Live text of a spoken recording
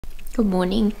Good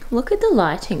morning. Look at the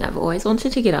lighting. I've always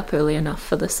wanted to get up early enough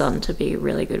for the sun to be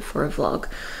really good for a vlog.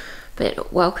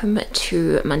 But welcome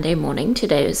to Monday morning.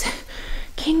 Today is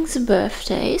King's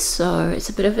birthday, so it's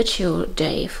a bit of a chill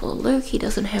day for Luke. He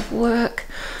doesn't have work,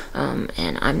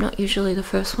 and I'm not usually the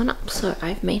first one up, so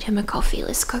I've made him a coffee.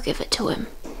 Let's go give it to him.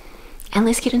 And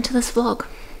let's get into this vlog.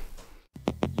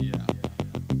 Yeah.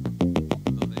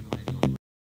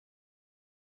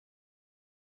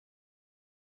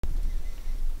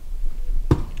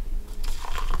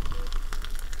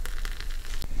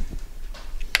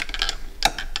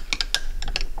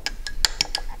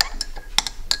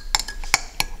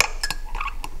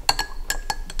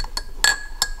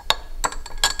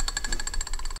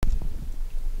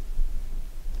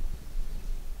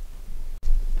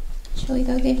 Shall we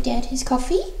go give Dad his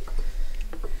coffee?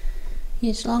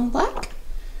 Here's long black.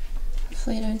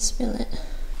 Hopefully I don't spill it.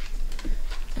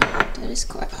 Oh, that is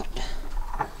quite hot.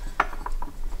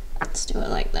 Let's do it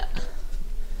like that.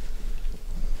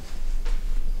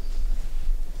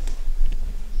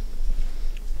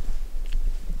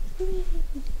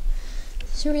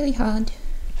 It's really hard.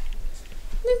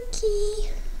 Lukey,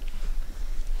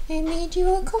 I made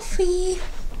you a coffee.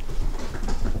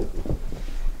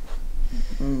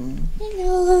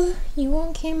 Hello, you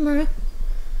on camera?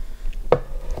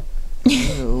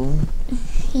 Hello.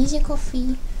 Here's your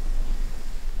coffee.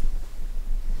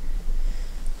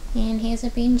 And here's a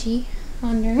Benji,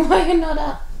 wondering why you're not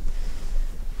up.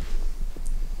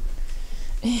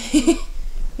 You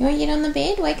want to get on the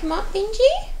bed? Wake him up,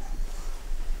 Benji?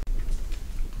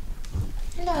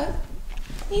 Hello?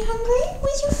 Are you hungry?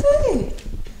 Where's your food?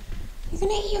 You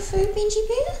gonna eat your food, Benji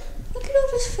Bear? Look at all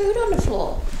this food on the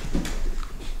floor.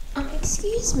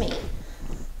 Excuse me.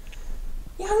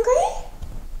 You hungry?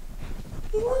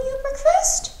 You want your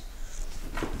breakfast?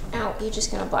 Ow, you're just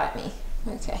gonna bite me.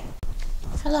 Okay.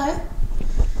 Hello?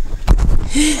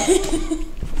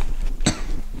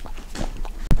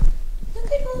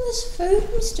 Look at all this food,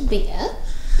 Mr. Bear.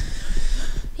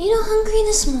 You're not hungry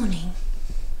this morning.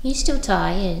 You're still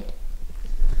tired.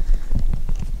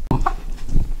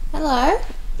 Hello?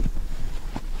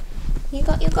 You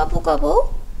got your gobble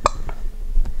gobble?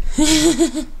 Do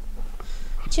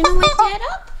you know wake Dad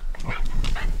up?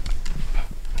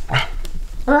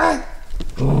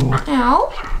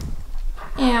 Ow.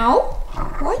 Ow.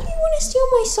 Why do you want to steal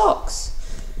my socks?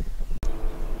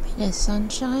 Bit of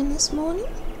sunshine this morning.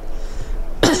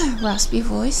 Raspy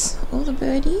voice. All the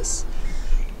birdies.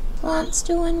 Plant's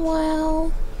doing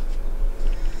well.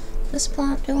 This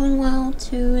plant doing well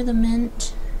too. The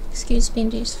mint. Excuse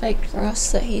Benji's fake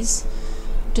grass that he's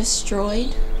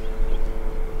destroyed.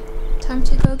 Time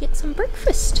to go get some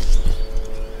breakfast.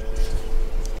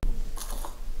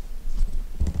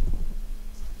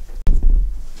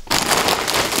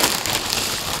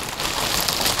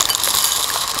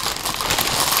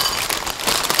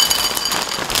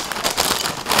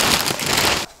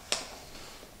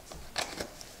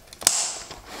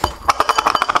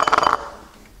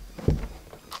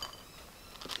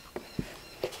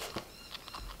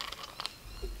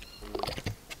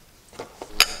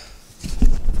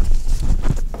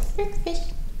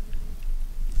 Breakfast.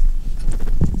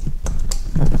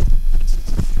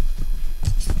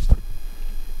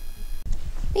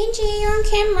 Benji, you're on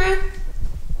camera.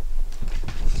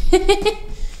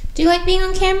 Do you like being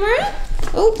on camera?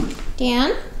 Oh,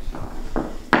 down.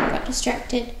 Got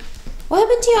distracted. What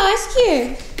happened to your ice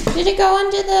cube? Did it go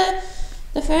under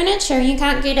the furniture? You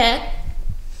can't get it.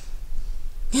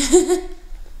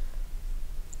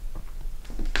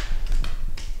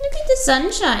 Look at the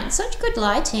sunshine, such good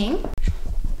lighting.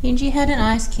 Benji had an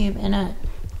ice cube and it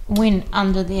went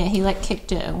under there. He like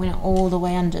kicked it and went all the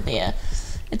way under there.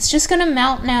 It's just gonna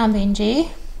melt now,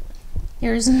 Benji.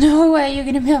 There is no way you're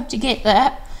gonna be able to get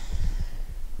that.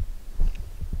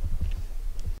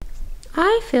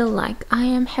 I feel like I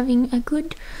am having a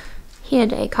good hair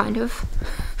day, kind of.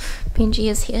 Benji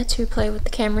is here to play with the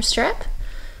camera strap.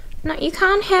 No, you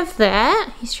can't have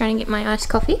that. He's trying to get my iced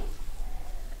coffee.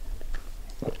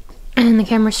 And the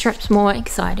camera strap's more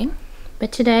exciting.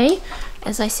 But today,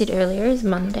 as I said earlier, is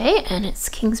Monday and it's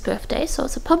King's birthday, so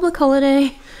it's a public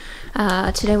holiday.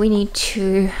 Today we need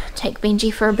to take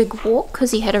Benji for a big walk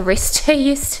because he had a rest day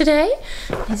yesterday.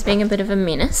 He's being a bit of a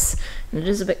menace and it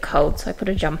is a bit cold, so I put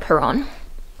a jumper on.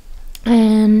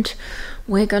 And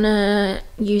we're gonna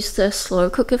use the slow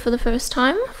cooker for the first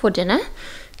time for dinner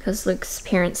because Luke's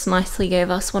parents nicely gave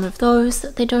us one of those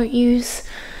that they don't use.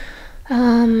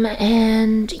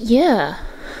 And yeah,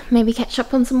 maybe catch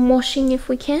up on some washing if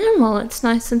we can while it's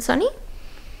nice and sunny.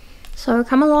 So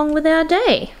come along with our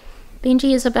day.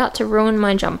 Benji is about to ruin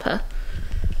my jumper.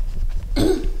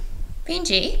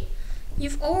 Benji,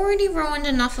 You've already ruined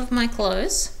enough of my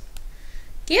clothes.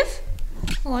 Give?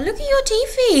 Oh, look at your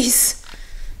teethies.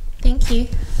 Thank you.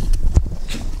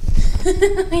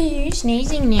 Are you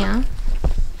sneezing now?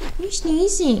 Are you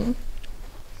sneezing?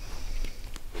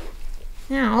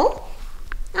 Ow.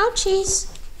 Ouchies.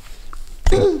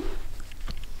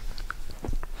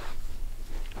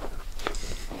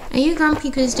 Are you grumpy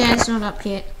because Dad's not up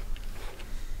yet?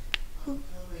 I'm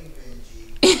coming,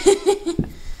 Benji. I'm coming.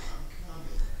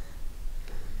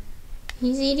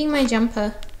 He's eating my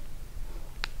jumper.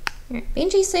 Alright,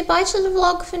 Benji, say bye to the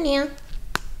vlog for now.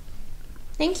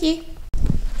 Thank you.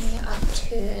 We're up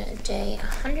to day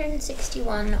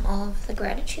 161 of the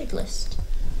gratitude list.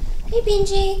 Hey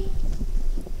Benji!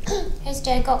 Has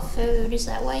Dad got food? Is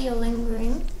that why you're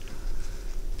lingering?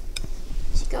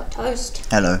 Has he got toast?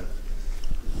 Hello.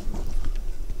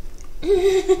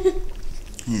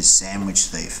 He's a sandwich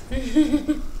thief.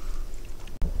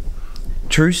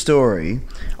 True story.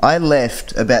 I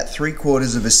left about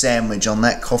 3/4 of a sandwich on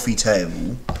that coffee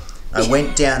table. I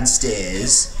went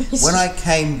downstairs. When I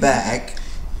came back,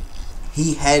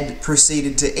 he had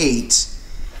proceeded to eat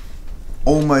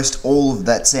almost all of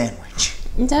that sandwich.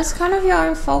 That's kind of your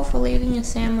own fault for leaving a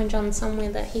sandwich on somewhere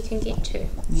that he can get to.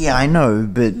 Yeah, I know,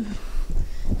 but...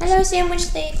 Hello, sandwich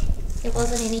thief. There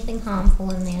wasn't anything harmful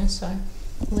in there, so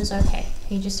it was okay.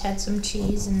 He just had some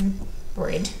cheese and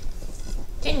bread.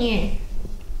 Didn't you?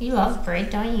 You love bread,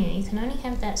 don't you? You can only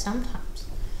have that sometimes.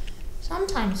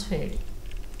 Sometimes food.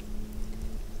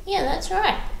 Yeah, that's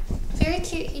right. Very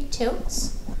cute, he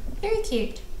tilts. Very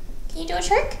cute. Can you do a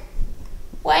trick?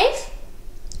 Wave?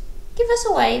 Give us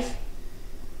a wave.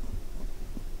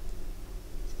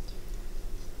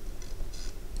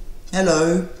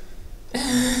 Hello.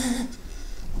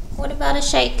 What about a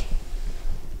shake?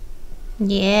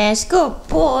 Yes, good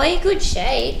boy, good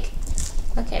shake.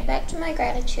 Okay, back to my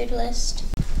gratitude list.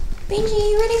 Benji, are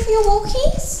you ready for your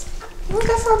walkies? You wanna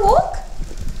go for a walk?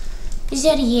 Is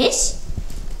that a yes?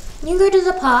 You go to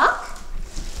the park?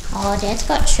 Oh, Dad's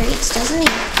got treats, doesn't he?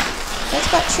 Dad's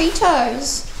got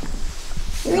Cheetos.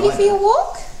 You ready for your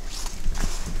walk?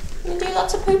 You gonna do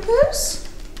lots of poo-poos?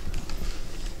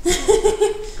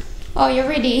 Oh, you're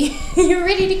ready. You're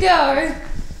ready to go.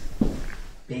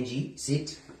 Benji,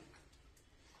 sit.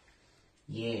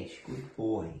 Yes, good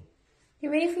boy.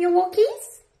 You ready for your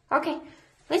walkies? Okay,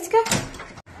 let's go.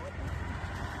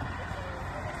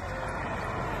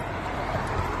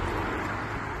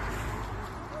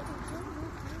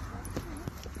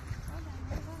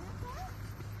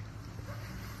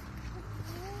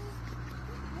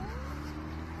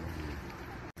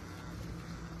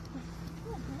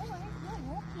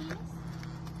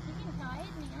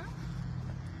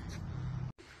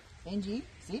 Benji,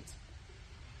 sit.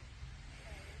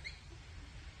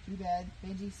 Too bad.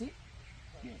 Benji, sit.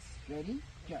 Yes. Ready?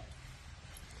 Go.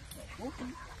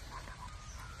 Walking.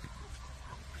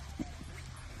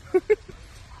 Oh,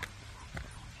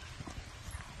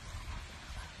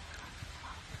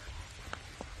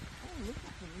 look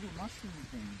at the little mushroom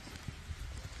things.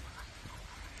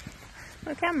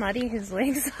 Look how muddy his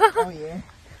legs are. Oh, yeah.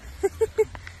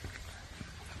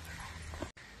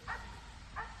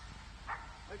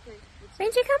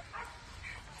 Benji,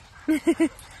 come.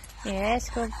 Yes,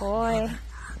 good boy.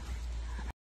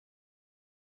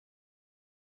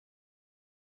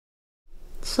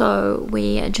 So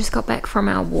we just got back from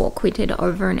our walk. We did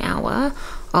over an hour.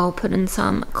 I'll put in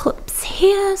some clips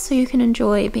here so you can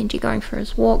enjoy Benji going for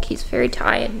his walk. He's very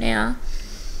tired now.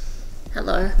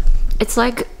 Hello. It's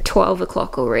like 12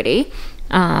 o'clock already.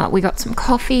 We got some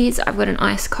coffees. I've got an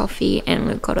iced coffee and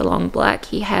we've got a long black.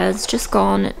 He has just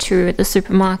gone to the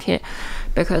supermarket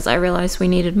because I realized we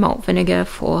needed malt vinegar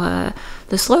for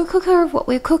the slow cooker of what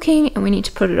we're cooking, and we need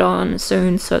to put it on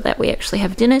soon so that we actually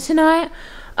have dinner tonight.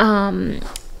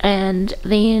 And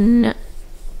then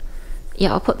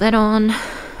yeah, I'll put that on,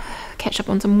 catch up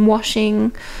on some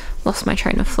washing. Lost my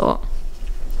train of thought.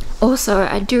 Also,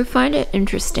 I do find it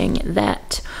interesting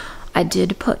that I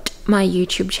did put my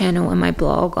YouTube channel and my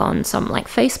blog on some like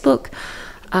Facebook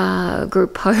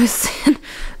group posts.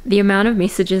 The amount of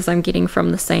messages I'm getting from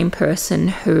the same person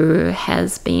who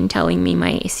has been telling me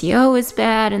my SEO is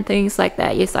bad and things like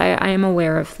that. Yes, I am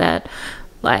aware of that.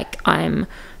 Like, I'm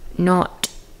not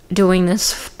doing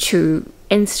this to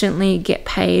instantly get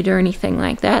paid or anything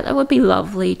like that. That would be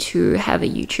lovely to have a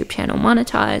YouTube channel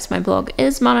monetized. My blog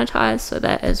is monetized, so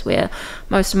that is where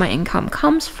most of my income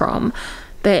comes from.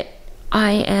 But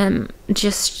I am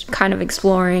just kind of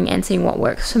exploring and seeing what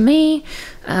works for me.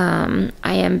 I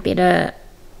am better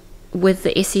with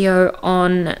the SEO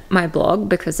on my blog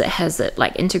because it has it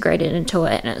like integrated into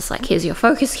it, and it's like, here's your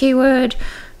focus keyword.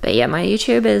 But yeah, my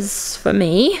YouTube is for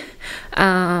me.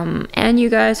 and you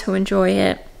guys who enjoy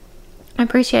it. I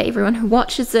appreciate everyone who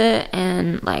watches it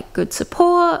and like good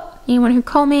support, anyone who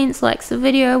comments, likes the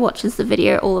video, watches the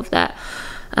video, all of that.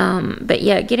 But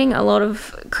yeah, getting a lot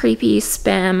of creepy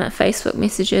spam Facebook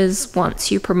messages once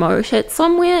you promote it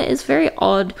somewhere is very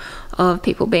odd, of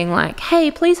people being like, hey,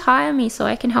 please hire me so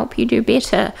I can help you do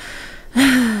better.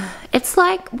 It's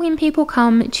like when people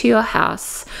come to your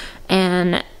house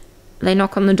and they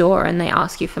knock on the door and they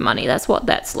ask you for money. That's what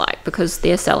that's like, because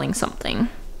they're selling something.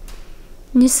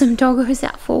 There's some doggos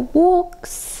out for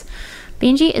walks.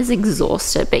 Benji is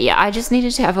exhausted, but yeah, I just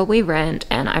needed to have a wee rant,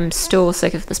 and I'm still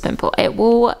sick of this pimple. It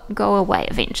will go away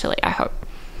eventually, I hope.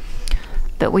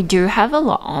 But we do have a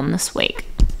lot on this week.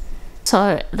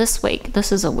 So this week,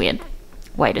 this is a weird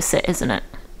way to sit, isn't it?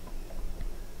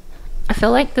 I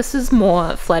feel like this is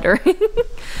more flattering,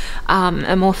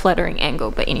 a more flattering angle,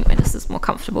 but anyway, this is more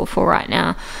comfortable for right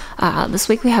now. This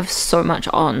week we have so much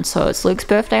on. So it's Luke's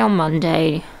birthday on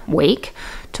Monday week.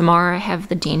 Tomorrow I have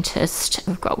the dentist.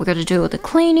 We've got to do all the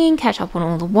cleaning, catch up on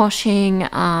all the washing.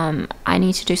 I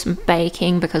need to do some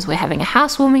baking because we're having a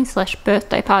housewarming /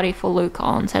 birthday party for Luke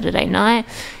on Saturday night.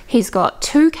 He's got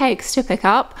 2 cakes to pick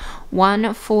up,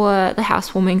 one for the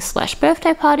housewarming /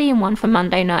 birthday party and one for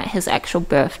Monday night, his actual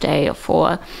birthday,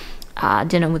 for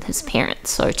dinner with his parents.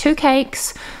 So 2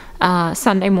 cakes.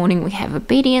 Sunday morning we have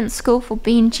obedience school for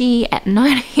Benji at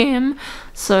 9 AM,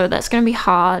 so that's going to be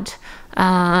hard.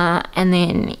 And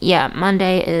then yeah,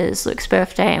 Monday is Luke's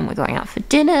birthday and we're going out for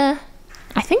dinner.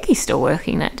 I think he's still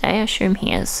working that day, I assume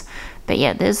he is. But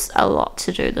yeah, there's a lot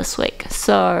to do this week,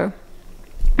 so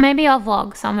maybe I'll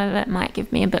vlog some of it. Might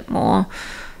give me a bit more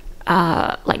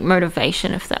like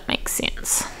motivation, if that makes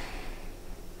sense.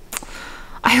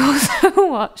 I also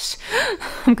watched,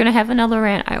 I'm gonna have another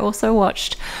rant, I also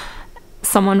watched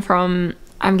someone from,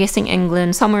 I'm guessing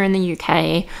England, somewhere in the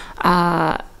UK,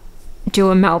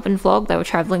 do a Melbourne vlog. They were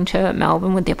traveling to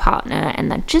Melbourne with their partner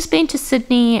and they'd just been to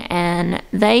Sydney, and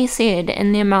they said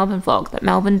in their Melbourne vlog that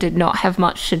Melbourne did not have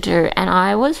much to do, and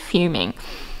I was fuming.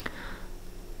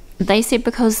 They said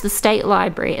because the state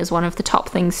library is one of the top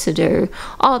things to do.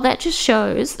 Oh, that just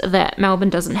shows that Melbourne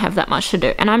doesn't have that much to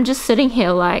do. And I'm just sitting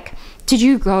here like, did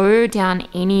you go down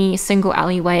any single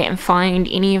alleyway and find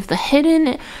any of the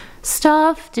hidden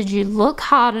stuff? Did you look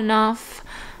hard enough?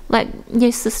 Like,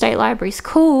 yes, the state library's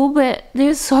cool, but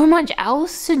there's so much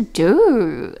else to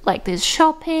do. Like, there's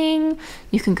shopping,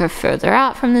 you can go further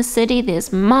out from the city,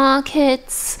 there's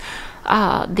markets,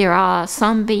 there are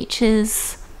some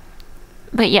beaches.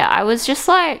 But yeah, I was just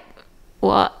like,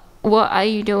 what are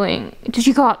you doing? Did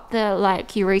you go up the,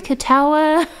 like, Eureka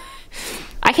Tower?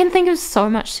 I can think of so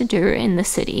much to do in the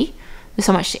city. There's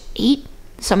so much to eat,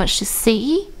 so much to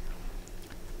see.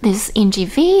 There's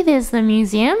NGV, there's the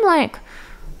museum,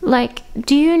 like,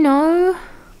 do you know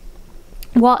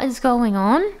what is going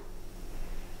on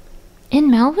in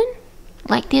Melbourne?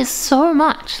 Like, there's so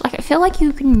much. Like, I feel like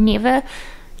you can never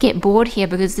get bored here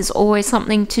because there's always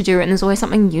something to do and there's always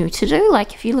something new to do.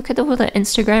 Like, if you look at all the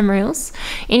Instagram reels.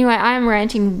 Anyway, I am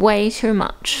ranting way too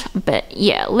much. But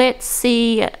yeah, let's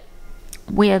see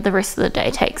where the rest of the day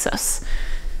takes us.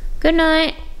 Good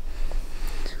night.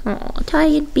 Oh,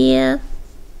 tired bear.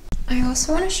 I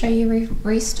also want to show you, we've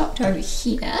restocked over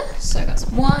here. So I got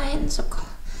some wine, some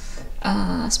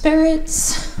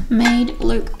spirits, made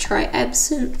Luke try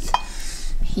absinthe.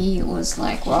 He was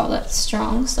like, wow, that's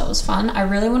strong, so that was fun. I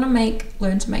really want to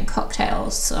learn to make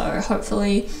cocktails, so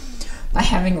hopefully by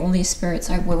having all these spirits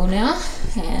I will now.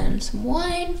 And some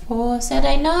wine for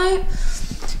Saturday night.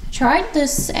 I tried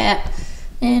this at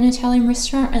an Italian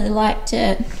restaurant, really liked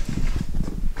it.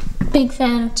 Big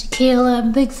fan of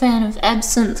tequila, big fan of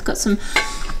absinthe. Got some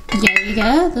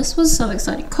Jaeger. This was so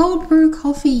exciting. Cold brew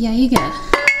coffee Jaeger.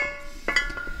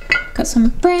 Got some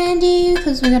brandy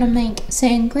because we're gonna make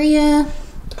sangria.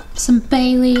 Some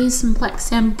Baileys, some black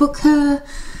sambuca.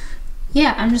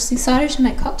 Yeah, I'm just excited to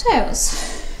make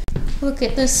cocktails. Look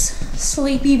at this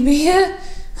sleepy bear.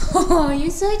 Oh,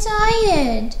 you're so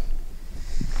tired.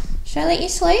 Should I let you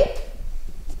sleep?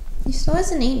 He still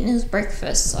hasn't eaten his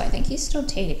breakfast, so I think he's still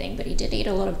teething, but he did eat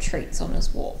a lot of treats on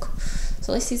his walk.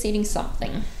 So at least he's eating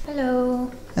something.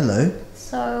 Hello. Hello.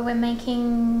 So we're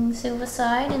making silver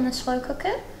side in the slow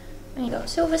cooker. And you got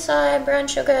silver side, brown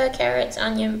sugar, carrots,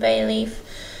 onion, bay leaf,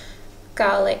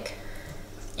 garlic,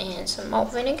 and some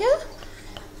malt vinegar.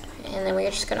 And then we're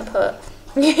just gonna put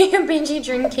Benji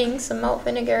drinking some malt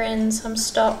vinegar and some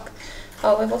stock.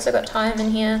 Oh, we've also got thyme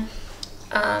in here,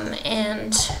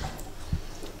 and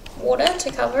water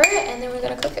to cover it, and then we're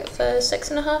gonna cook it for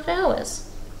 6.5 hours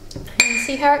and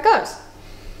see how it goes.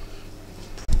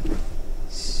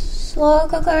 Slow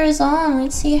cooker is on.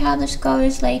 Let's see how this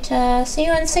goes later. See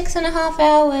you in 6.5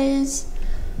 hours.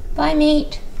 Bye,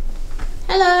 meat.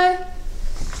 Hello.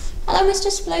 Hello, Mr.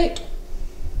 Sploot.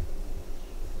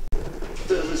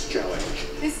 Service challenge.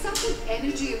 There's such an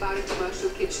energy about a commercial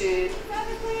kitchen.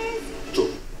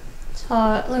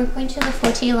 So Luke went to the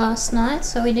footy last night,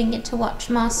 so we didn't get to watch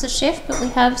MasterChef, but we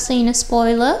have seen a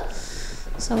spoiler.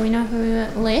 So we know who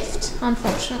left,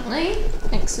 unfortunately,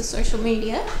 thanks to social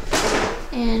media.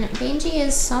 And Benji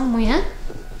is somewhere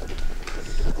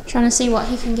trying to see what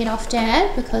he can get off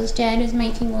Dad, because Dad is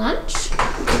making lunch.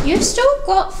 You've still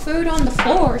got food on the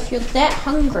floor if you're that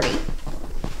hungry.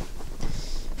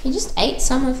 He just ate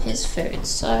some of his food,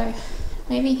 so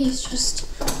maybe he's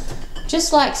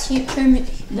just likes human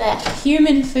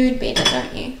food better,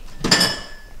 don't you?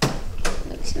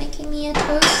 Luke's making me a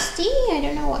toasty. I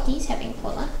don't know what he's having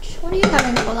for lunch. What are you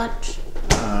having for lunch?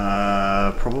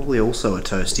 Probably also a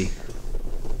toasty.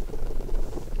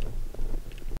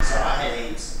 So I had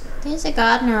heaps. There's a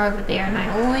gardener over there, and I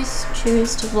always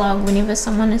choose to vlog whenever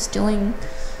someone is doing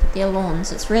their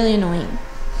lawns. It's really annoying.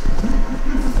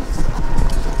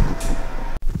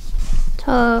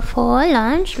 So for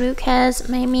lunch, Luke has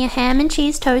made me a ham and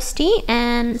cheese toasty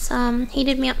and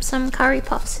heated me up some curry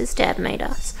puffs his dad made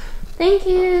us. Thank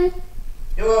you.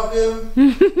 You're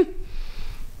welcome.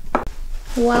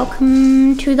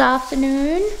 Welcome to the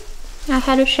afternoon. I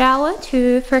had a shower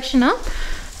to freshen up,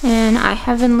 and I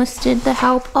have enlisted the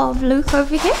help of Luke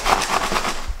over here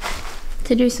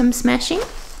to do some smashing.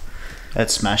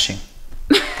 That's smashing.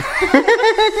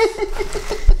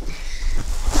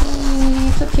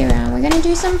 Flip you around. We're gonna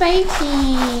do some baking.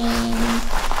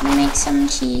 I'm gonna make some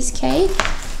cheesecake.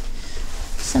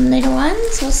 Some little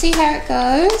ones. We'll see how it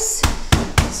goes.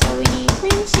 So we need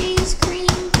cream cheese, cream,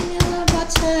 vanilla,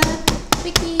 butter,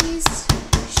 cookies,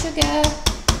 sugar,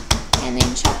 and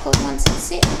then chocolate once it's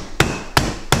set.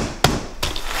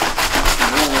 It's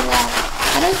really loud.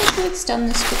 I don't think Luke's done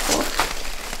this before.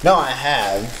 No, I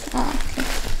have. Oh, okay.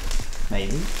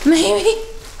 Maybe. Maybe.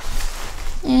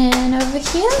 And over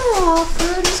here, our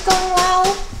food is going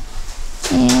well.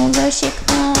 And we'll go check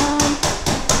on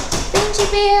Benji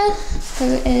Bear,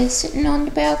 who is sitting on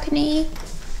the balcony.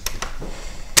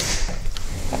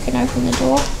 I can open the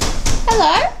door.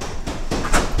 Hello?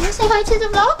 Can you say hi to the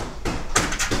vlog?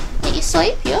 Did you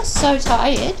sleep? You're so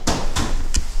tired.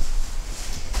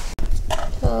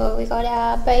 So we got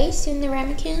our base in the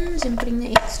ramekins and putting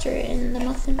the extra in the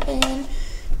muffin pan.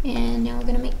 And now we're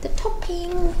going to make the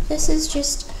topping. This is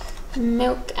just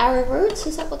milk arrowroots,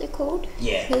 is that what they're called?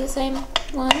 Yeah. They're the same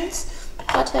ones.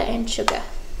 Butter and sugar.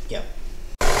 Yep.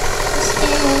 This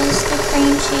is the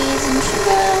cream cheese and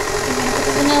sugar. We're going to put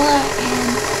the vanilla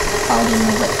and fold in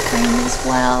the whipped cream as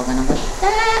well. We're going to whip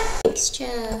that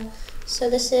mixture. So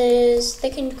this is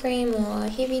thickened cream or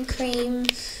heavy cream,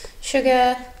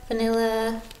 sugar,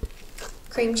 vanilla,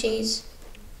 cream cheese.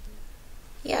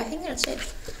 Yeah, I think that's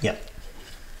it. Yep.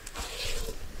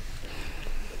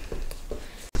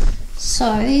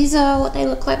 So these are what they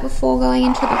look like before going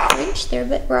into the fridge. They're a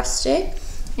bit rustic,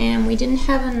 and we didn't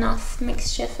have enough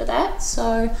mixture for that,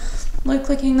 so Luke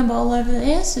clicking the bowl over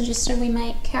there suggested we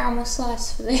make caramel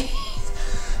slice for these.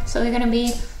 So they're going to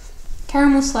be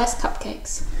caramel slice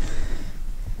cupcakes.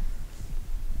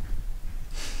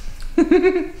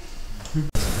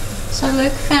 So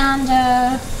Luke found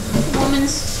a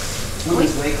woman's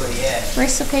Weekly, yeah.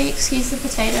 recipe, excuse the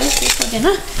potatoes, for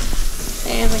dinner,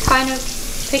 and we're kind of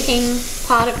picking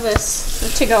part of this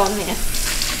to go on there.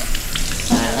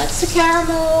 So that's the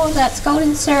caramel, that's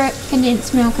golden syrup,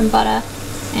 condensed milk and butter,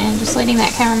 and just letting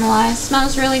that caramelize.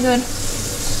 Smells really good.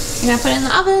 You're going to put it in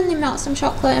the oven, then melt some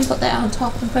chocolate and put that on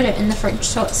top and put it in the fridge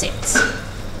so it sets.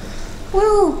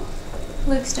 Woo!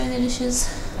 Luke's doing the dishes.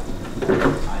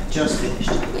 I just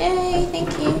finished. Yay,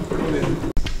 thank you.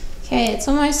 Okay, it's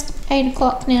almost 8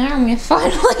 o'clock now and we're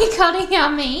finally cutting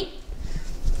our meat.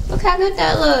 Look how good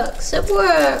that looks. It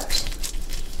worked.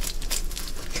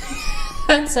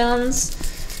 That sounds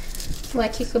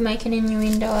like you could make an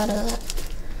innuendo out of that.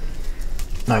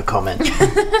 No comment.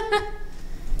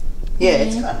 Yeah,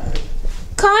 it's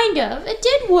kind of. It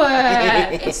did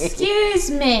work. Excuse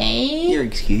me. You're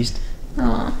excused.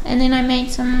 Oh, and then I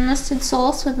made some mustard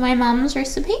sauce with my mum's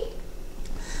recipe.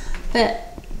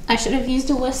 But I should have used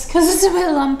a whisk because it's a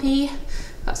bit lumpy.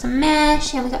 Got some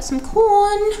mash and we got some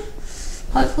corn.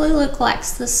 Hopefully Luke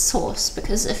likes this sauce,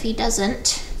 because if he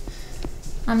doesn't,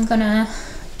 I'm gonna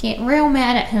get real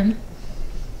mad at him.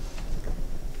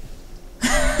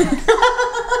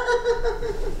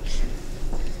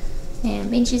 And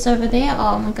Benji's over there.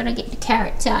 Oh, I'm gonna get the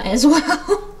carrots out as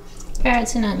well.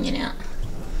 Carrots and onion out.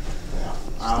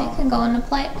 They can go on the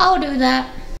plate. I'll do that.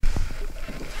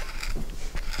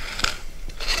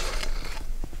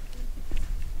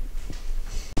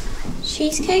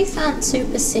 cheesecakes aren't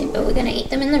super set, but we're gonna eat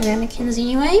them in the ramekins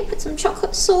anyway. Put some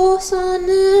chocolate sauce on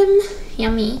them.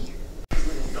 Yummy.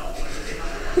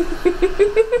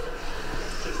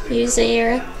 You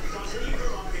Zara.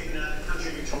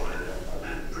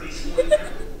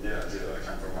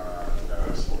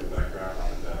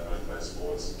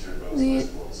 Weird.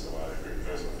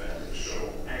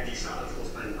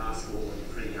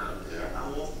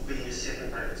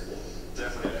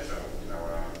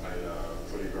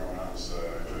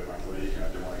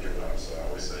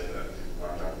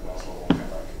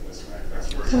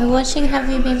 We're watching Have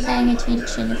You Been Paying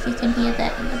Attention, if you can hear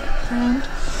that in the background.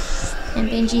 And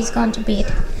Benji's gone to bed.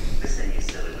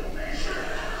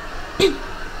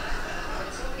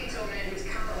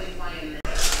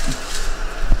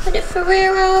 Put a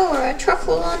Ferrero or a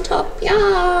truffle on top.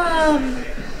 Yum!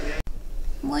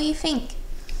 What do you think?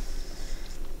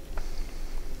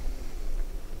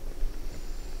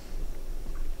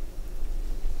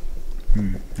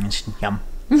 It's yum.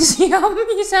 It's yum?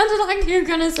 You sounded like you were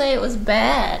gonna say it was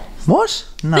bad. What?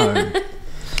 No.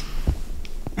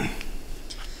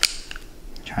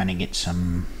 Trying to get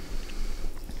some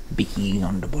bicky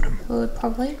on the bottom. It would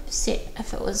probably sit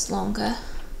if it was longer.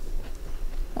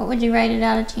 What would you rate it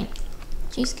out of 10?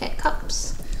 Cheesecake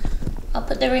cups. I'll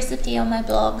put the recipe on my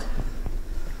blog.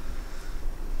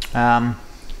 I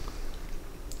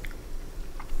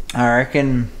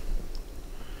reckon,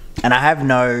 and I have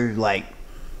no like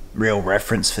real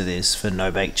reference for this for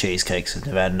no bake cheesecakes. I've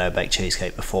never had a no bake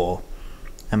cheesecake before,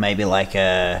 and maybe like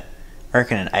I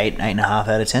reckon an 8.5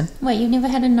 out of 10. Wait, you've never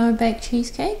had a no bake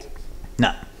cheesecake?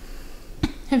 No.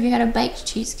 Have you had a baked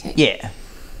cheesecake? Yeah.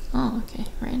 Oh, okay,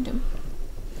 random.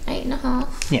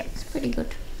 8.5. Yeah. It's pretty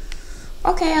good.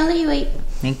 Okay, I'll let you eat.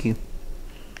 Thank you.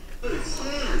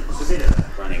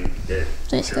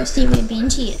 Let's go see where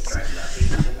Benji is.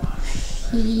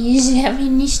 He's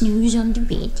having a snooze on the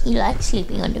bed. He likes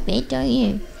sleeping on the bed, don't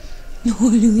you? Oh,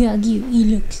 look how cute he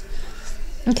looks.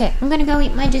 Okay, I'm gonna go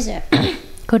eat my dessert.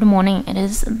 Good morning. It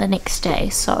is the next day,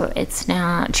 so it's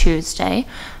now Tuesday.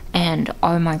 And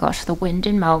oh my gosh, the wind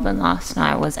in Melbourne last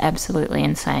night was absolutely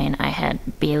insane. I had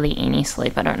barely any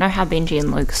sleep. I don't know how Benji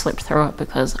and Luke slept through it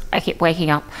because I kept waking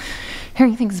up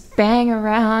hearing things bang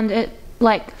around. It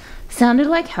like sounded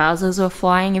like houses were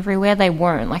flying everywhere. They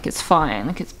weren't. Like, it's fine.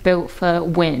 Like, it's built for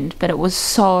wind, but it was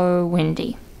so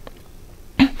windy.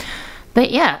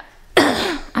 But yeah,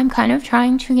 I'm kind of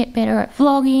trying to get better at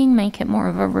vlogging, make it more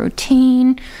of a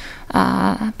routine.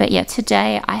 But yeah,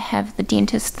 today I have the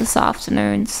dentist this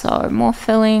afternoon, so more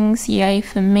fillings, yay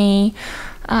for me.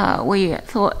 We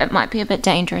thought it might be a bit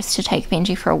dangerous to take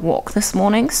Benji for a walk this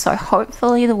morning, so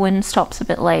hopefully the wind stops a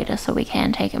bit later so we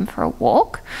can take him for a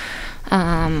walk.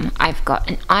 I've got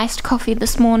an iced coffee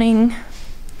this morning,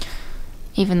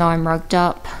 even though I'm rugged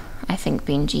up. I think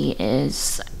Benji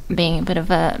is being a bit of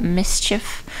a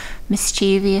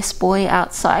mischievous boy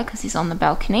outside because he's on the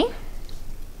balcony.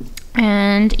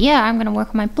 And yeah, I'm going to work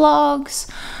on my blogs,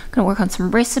 going to work on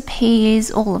some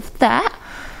recipes, all of that.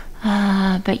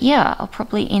 But yeah, I'll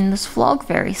probably end this vlog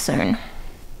very soon.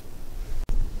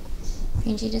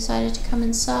 Benji decided to come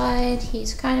inside.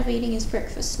 He's kind of eating his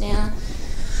breakfast now.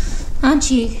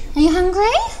 Aren't you? Are you hungry?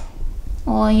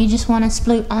 Or you just want to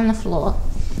sploot on the floor?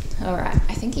 Alright,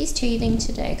 I think he's teething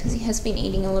today because he has been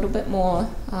eating a little bit more.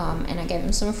 And I gave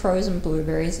him some frozen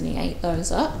blueberries and he ate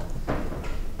those up.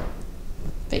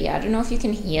 But yeah, I don't know if you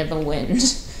can hear the wind.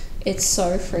 It's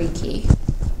so freaky.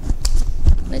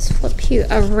 Let's flip you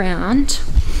around.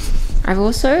 I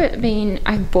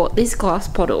bought these glass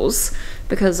bottles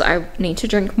because I need to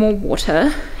drink more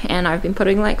water, and I've been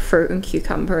putting like fruit and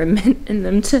cucumber and mint in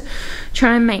them to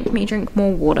try and make me drink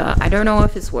more water. I don't know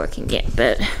if it's working yet,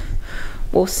 but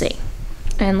we'll see.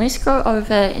 And let's go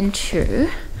over into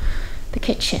the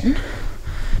kitchen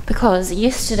because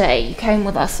yesterday you came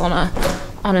with us on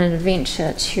an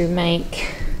adventure to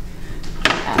make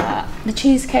the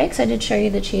cheesecakes. I did show you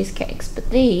the cheesecakes, but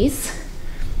these,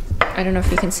 I don't know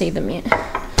if you can see them yet.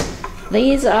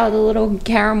 These are the little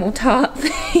caramel tart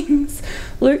things.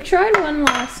 Luke tried one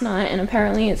last night and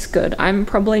apparently it's good. I'm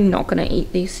probably not going to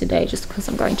eat these today just because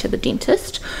I'm going to the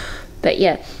dentist. But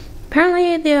yeah,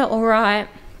 apparently they're alright.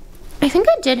 I think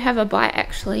I did have a bite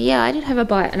actually. Yeah, I did have a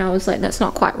bite and I was like, that's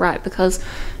not quite right, because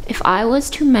if I was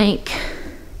to make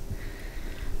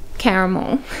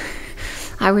caramel,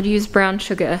 I would use brown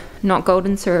sugar, not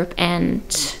golden syrup, and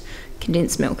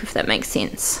condensed milk, if that makes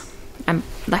sense.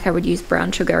 Like I would use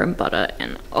brown sugar and butter,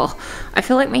 and oh, I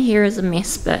feel like my hair is a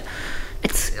mess, but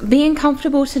it's being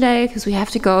comfortable today because we have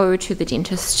to go to the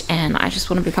dentist and I just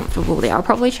want to be comfortable there. I'll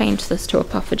probably change this to a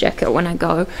puffer jacket when I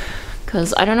go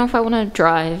because I don't know if I want to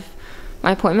drive.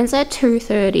 My appointment's at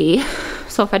 2:30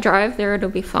 So if I drive there, it'll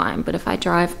be fine. But if I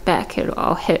drive back,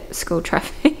 I'll hit school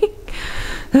traffic.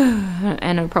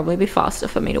 And it'll probably be faster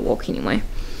for me to walk anyway.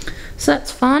 So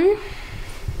that's fun.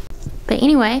 But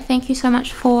anyway, thank you so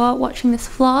much for watching this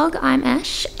vlog. I'm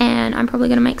Ash, and I'm probably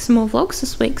going to make some more vlogs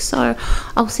this week. So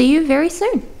I'll see you very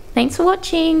soon. Thanks for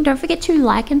watching. Don't forget to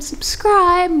like and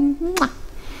subscribe. Mwah.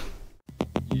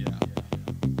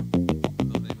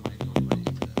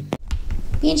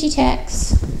 Benji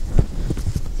Tex.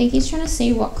 I think he's trying to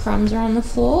see what crumbs are on the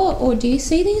floor. Or do you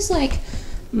see these like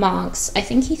marks? I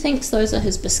think he thinks those are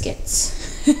his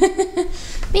biscuits.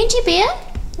 Benji Bear,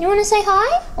 you want to say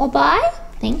hi or bye?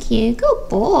 Thank you. Good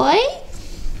boy.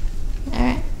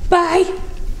 Alright. Bye.